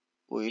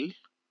will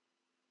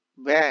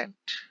bend.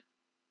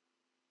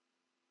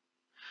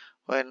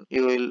 When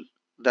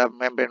the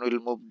membrane will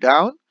move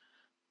down,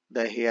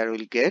 the hair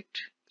will get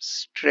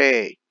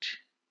straight.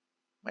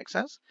 Make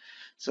sense?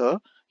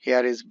 So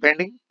hair is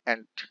bending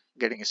and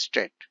getting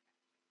straight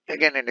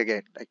again and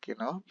again, like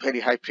very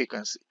high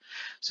frequency.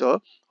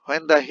 So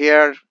when the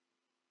hair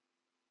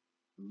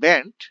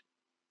bent,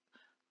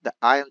 the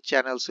ion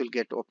channels will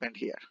get opened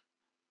here,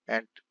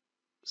 and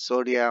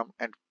sodium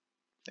and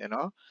you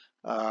know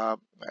uh,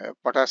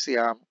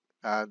 potassium,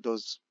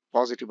 those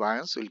positive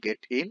ions will get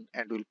in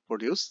and will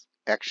produce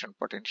action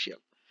potential,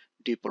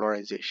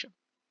 depolarization.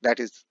 That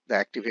is the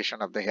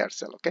activation of the hair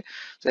cell. Okay,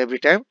 so every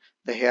time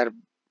the hair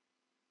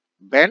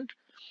bend,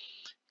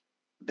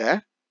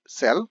 the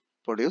cells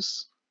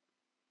produce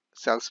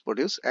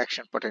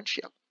action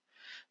potential.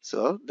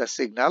 So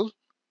the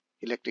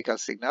electrical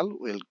signal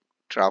will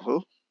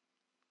travel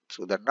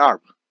through the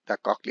nerve, the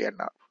cochlear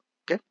nerve.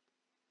 Okay,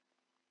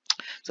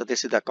 so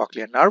this is the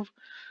cochlear nerve.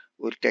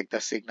 Will take the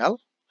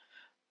signal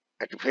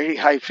at very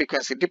high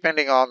frequency,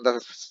 depending on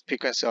the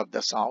frequency of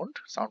the sound.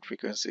 Sound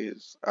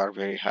frequencies are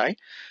very high.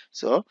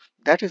 So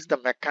that is the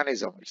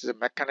mechanism. It is a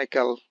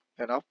mechanical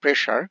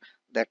pressure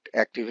that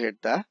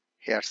activate the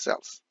hair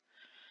cells.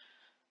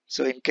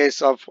 So in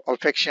case of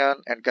olfaction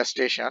and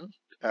gustation,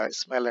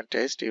 smell and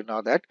taste, you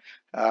know that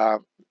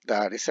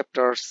the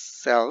receptor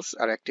cells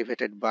are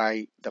activated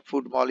by the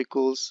food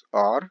molecules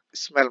or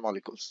smell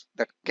molecules,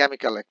 that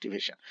chemical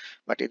activation.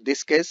 But in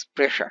this case,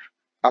 pressure,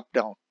 up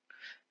down,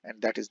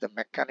 and that is the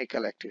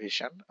mechanical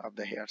activation of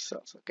the hair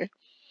cells. Okay,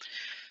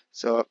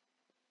 so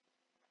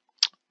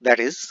that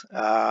is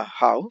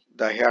how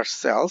the hair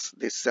cells,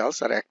 these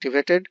cells are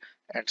activated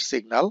and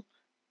signal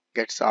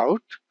gets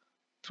out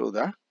through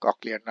the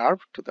cochlear nerve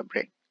to the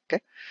brain.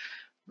 Okay,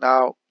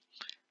 now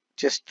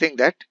just think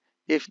that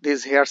if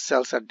these hair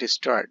cells are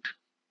destroyed,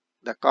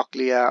 the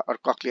cochlea or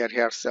cochlear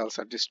hair cells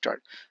are destroyed,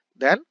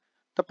 then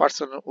the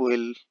person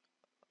will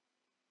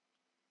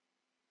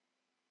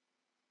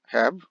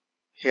have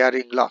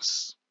hearing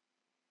loss.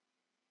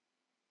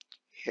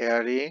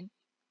 Hearing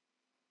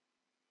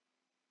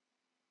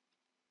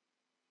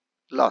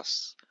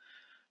loss,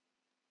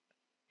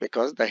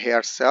 because the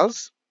hair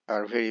cells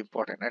are very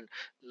important and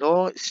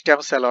no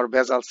stem cell or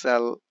basal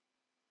cell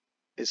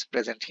is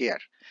present here.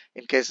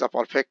 In case of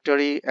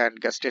olfactory and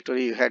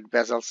gustatory, you had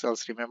basal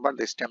cells, remember,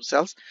 the stem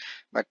cells,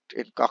 but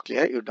in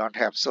cochlea you don't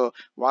have. So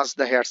once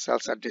the hair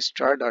cells are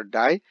destroyed or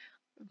die,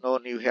 no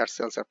new hair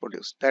cells are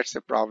produced. That's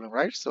a problem,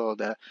 right? So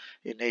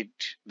you need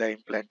the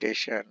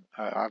implantation,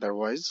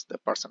 otherwise the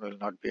person will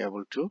not be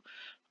able to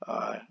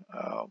uh,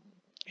 um,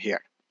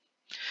 hear.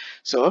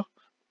 So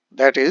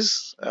that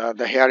is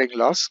the hearing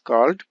loss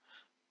called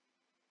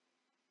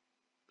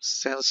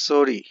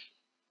sensory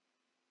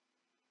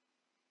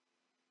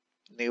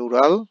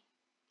neural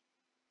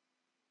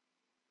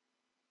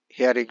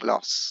hearing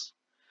loss.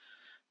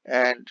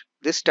 And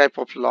this type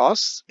of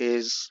loss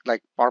is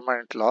like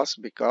permanent loss,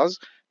 because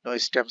no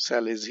stem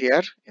cell is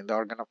here in the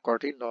organ of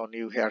Corti, no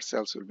new hair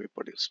cells will be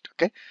produced.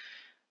 Okay,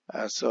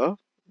 so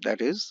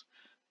that is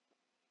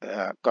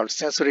called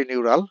sensory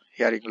neural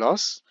hearing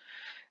loss.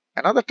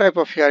 Another type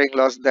of hearing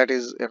loss that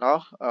is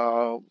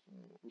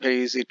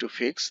very easy to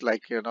fix,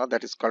 like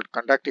that is called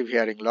conductive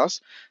hearing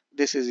loss.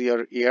 This is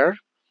your ear.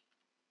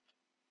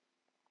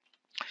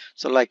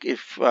 So like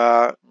if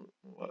I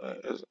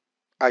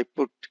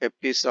put a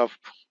piece of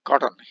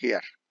cotton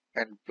here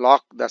and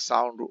block the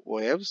sound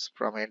waves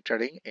from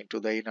entering into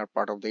the inner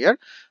part of the ear,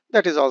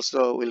 that is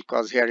also will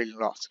cause hearing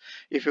loss.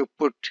 If you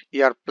put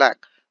ear plug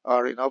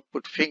or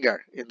put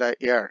finger in the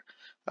ear,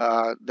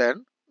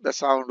 then the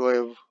sound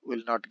wave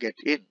will not get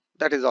in.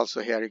 That is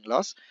also hearing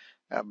loss,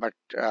 but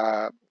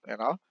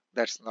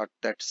that's not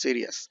that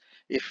serious.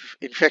 If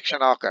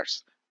infection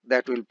occurs,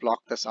 that will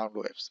block the sound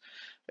waves.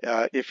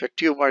 If a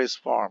tumor is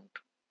formed,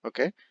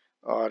 okay,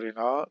 or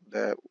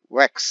the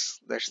wax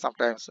that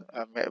sometimes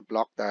may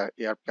block the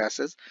air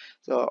passes,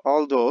 so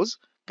all those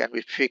can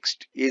be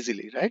fixed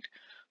easily, right?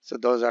 So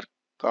those are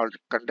called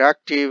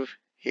conductive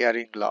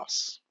hearing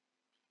loss.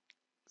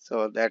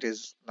 So that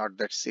is not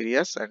that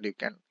serious and you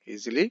can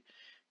easily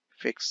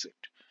fix it.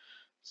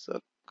 So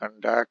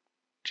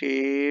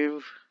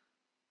conductive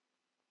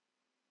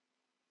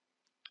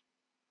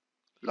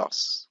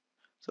loss.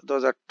 So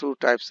those are two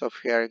types of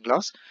hearing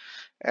loss.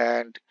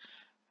 And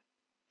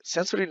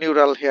sensory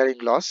neural hearing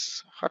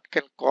loss, what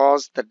can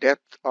cause the death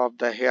of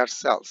the hair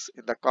cells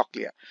in the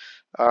cochlea,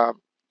 uh,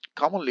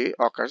 commonly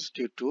occurs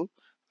due to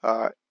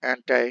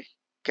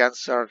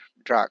anti-cancer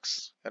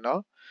drugs,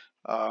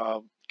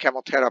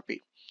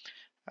 chemotherapy,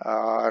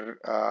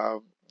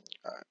 or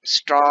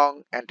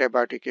strong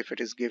antibiotic if it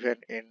is given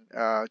in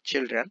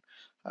children,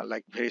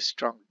 like very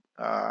strong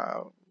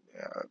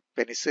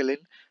penicillin,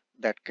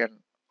 that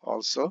can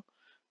also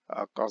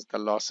cause the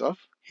loss of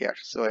hair.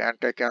 So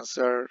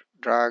anti-cancer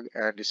drug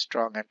and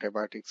strong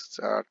antibiotics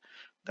are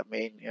the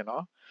main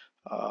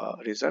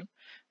reason.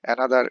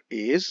 Another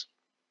is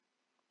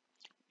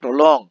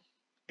prolonged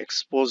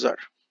exposure.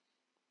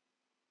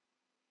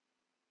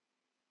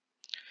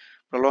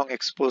 Prolonged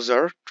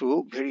exposure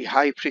to very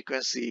high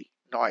frequency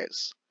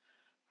noise.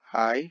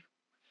 High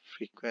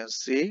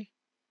frequency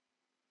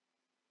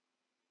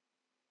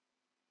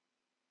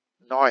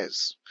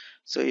noise.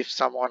 So if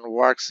someone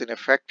works in a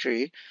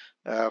factory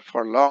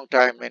for a long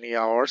time, many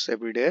hours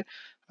every day,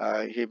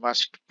 he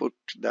must put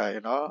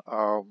the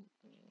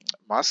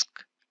mask,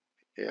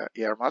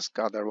 ear mask,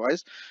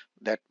 otherwise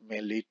that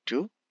may lead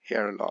to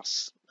hair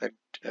loss. That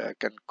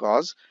can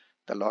cause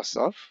the loss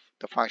of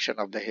the function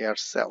of the hair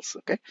cells.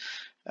 Okay,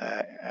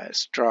 a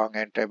strong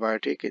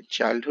antibiotic in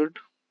childhood,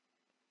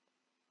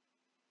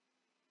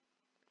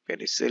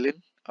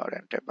 penicillin or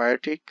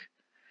antibiotic.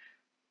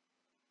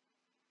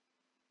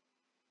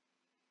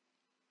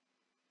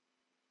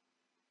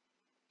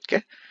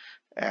 Okay,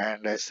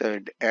 and I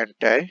said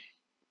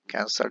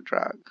anti-cancer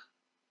drug.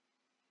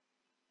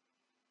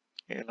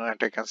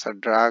 Anti-cancer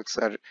drugs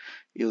are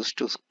used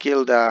to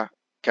kill the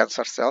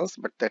cancer cells,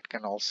 but that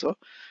can also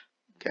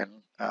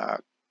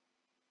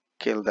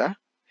kill the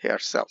hair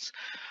cells.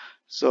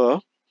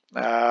 So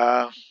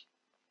I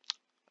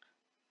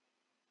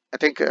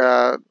think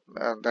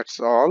that's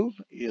all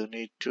you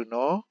need to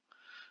know.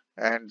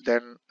 And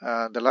then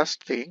the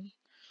last thing,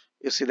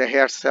 you see the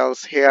hair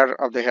cells, hair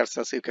of the hair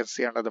cells you can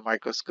see under the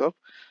microscope.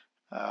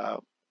 Uh,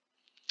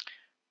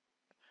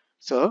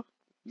 so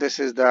this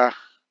is the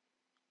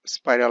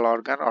spiral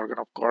organ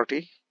of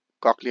Corti,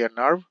 cochlear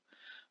nerve.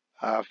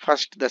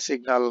 First the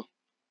signal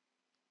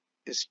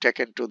is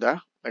taken to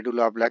the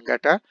medulla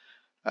oblongata,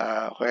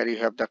 where you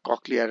have the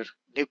cochlear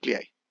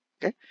nuclei.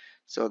 Okay,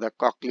 so the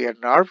cochlear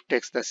nerve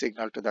takes the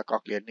signal to the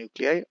cochlear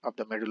nuclei of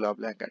the medulla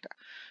oblongata.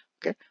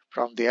 Okay,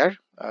 from there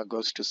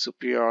goes to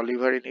superior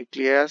olivary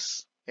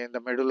nucleus in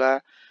the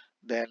medulla,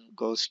 then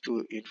goes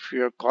to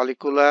inferior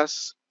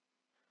colliculus,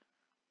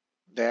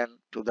 then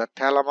to the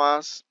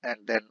thalamus, and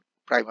then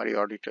primary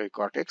auditory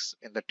cortex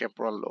in the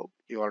temporal lobe.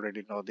 You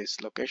already know this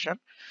location.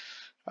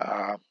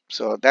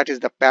 So that is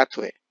the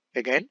pathway.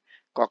 Again,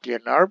 cochlear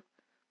nerve,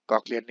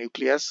 cochlear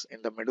nucleus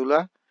in the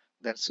medulla,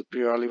 then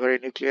superior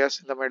olivary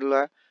nucleus in the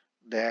medulla,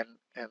 then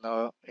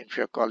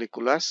inferior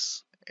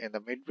colliculus in the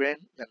midbrain,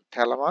 then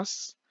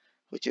thalamus,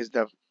 which is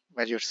the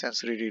major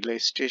sensory relay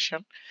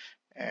station,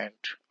 and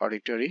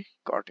auditory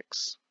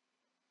cortex.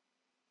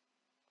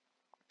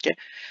 Okay,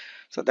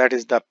 so that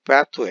is the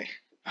pathway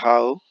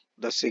how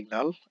the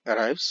signal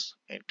arrives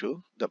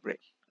into the brain.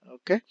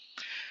 Okay,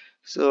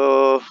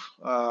 so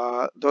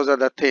those are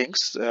the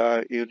things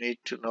you need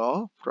to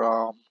know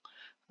from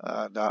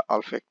the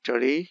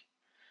olfactory,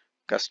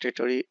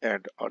 gustatory,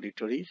 and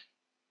auditory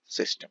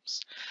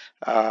systems.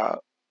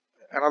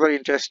 Another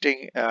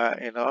interesting,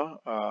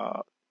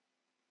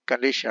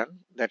 condition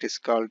that is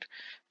called,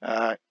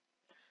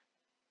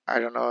 I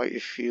don't know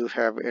if you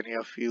have any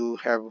of you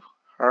have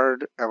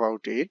heard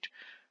about it.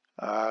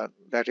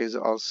 That is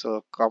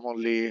also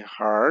commonly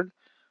heard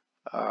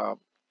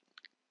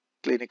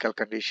clinical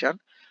condition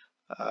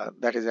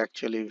that is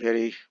actually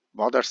very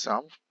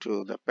bothersome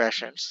to the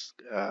patients.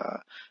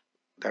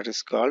 That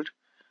is called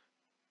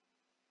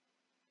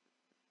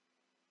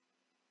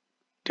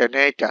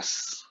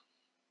tinnitus.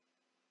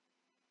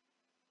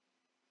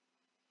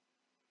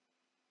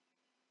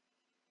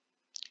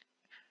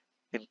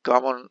 In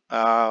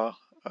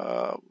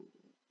uh,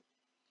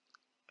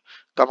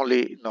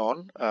 commonly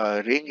known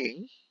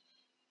ringing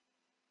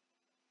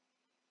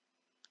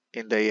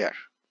in the ear.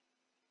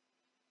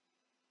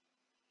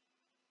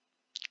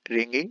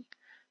 Ringing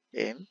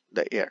in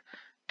the ear,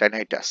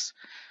 tinnitus.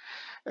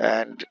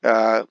 And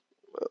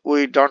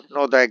we don't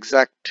know the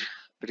exact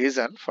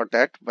reason for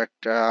that, but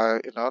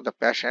the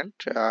patient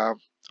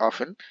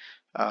often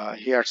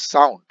hears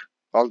sound,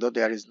 although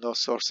there is no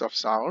source of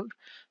sound.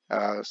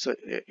 So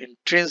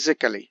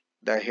intrinsically,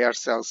 the hair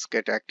cells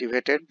get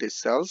activated. These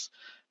cells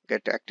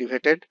get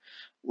activated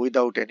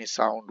without any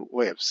sound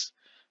waves,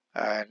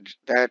 and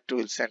that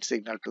will send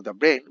signal to the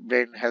brain.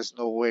 Brain has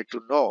no way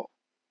to know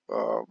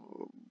uh,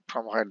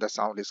 from where the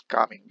sound is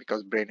coming,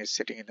 because brain is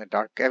sitting in a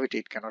dark cavity,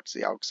 it cannot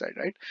see outside,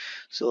 right?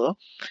 So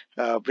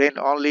brain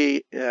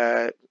only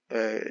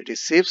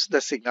receives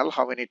the signal,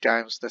 how many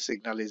times the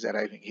signal is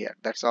arriving here.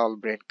 That's all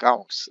brain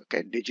counts.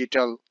 Okay,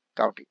 digital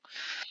counting,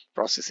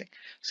 processing.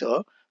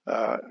 So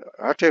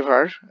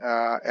whatever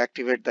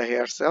activate the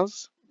hair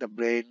cells, the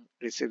brain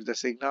receives the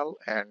signal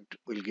and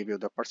will give you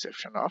the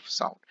perception of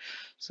sound.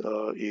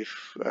 So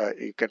if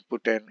you can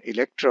put an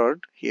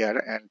electrode here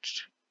and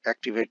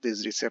activate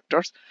these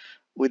receptors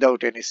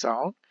without any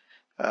sound,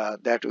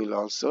 that will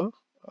also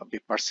be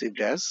perceived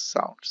as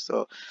sound.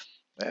 So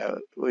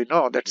we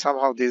know that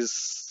somehow these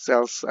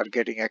cells are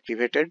getting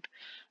activated,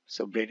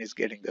 so brain is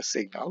getting the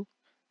signal.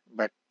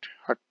 But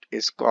what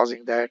is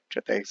causing that.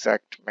 The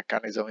exact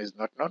mechanism is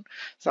not known.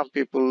 Some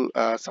people,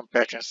 some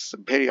patients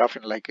very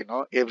often, like,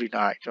 every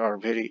night or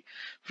very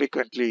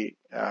frequently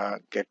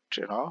get,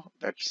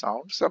 that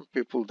sound. Some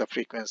people the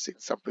frequency,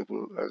 some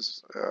people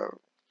is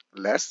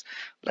less,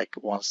 like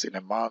once in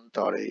a month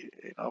or a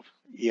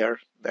year,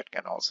 that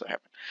can also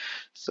happen.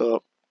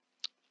 So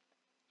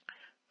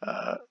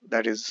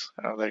that is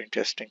another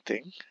interesting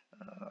thing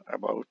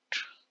about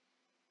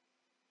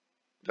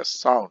the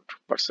sound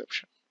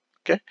perception.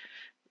 Okay.